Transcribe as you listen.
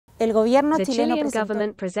El gobierno The chileno Chilean presentó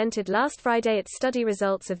government presented last Friday its study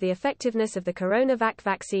results of the effectiveness of the CoronaVac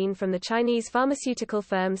vaccine from the Chinese pharmaceutical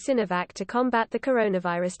firm Sinovac to combat the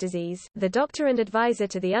coronavirus disease. The doctor and advisor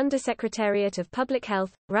to the Undersecretariat of Public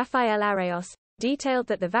Health, Rafael Arreos, detailed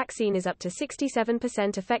that the vaccine is up to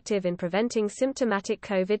 67% effective in preventing symptomatic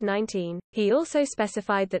COVID-19. He also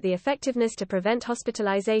specified that the effectiveness to prevent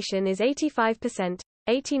hospitalization is 85%,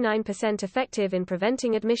 89% effective in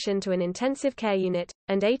preventing admission to an intensive care unit,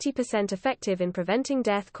 and 80% effective in preventing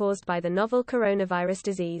death caused by the novel coronavirus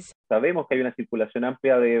disease. Sabemos que hay una circulación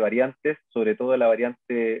amplia de variantes, sobre todo la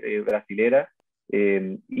variante brasilera,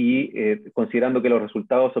 considerando que los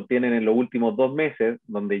resultados se obtienen en los últimos 2 meses,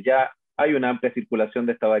 donde ya hay una amplia circulación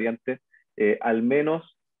de esta variante, al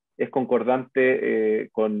menos es concordante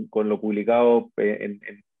con lo publicado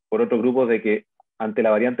por otros grupos de que ante la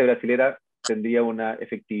variante brasilera tendría una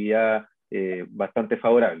efectividad bastante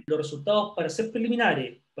favorable. Los resultados, para ser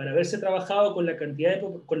preliminares, para haberse trabajado con la cantidad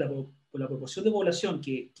con la proporción de población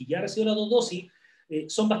que ya recibió las 2 dosis,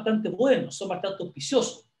 son bastante buenos, son bastante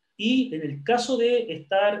auspiciosos. Y en el caso de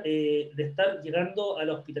estar llegando a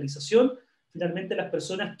la hospitalización, finalmente las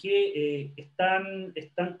personas que están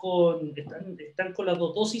con las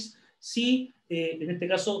 2 dosis, sí, en este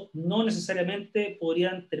caso no necesariamente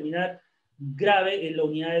podrían terminar grave en la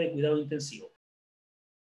unidad de cuidado intensivo.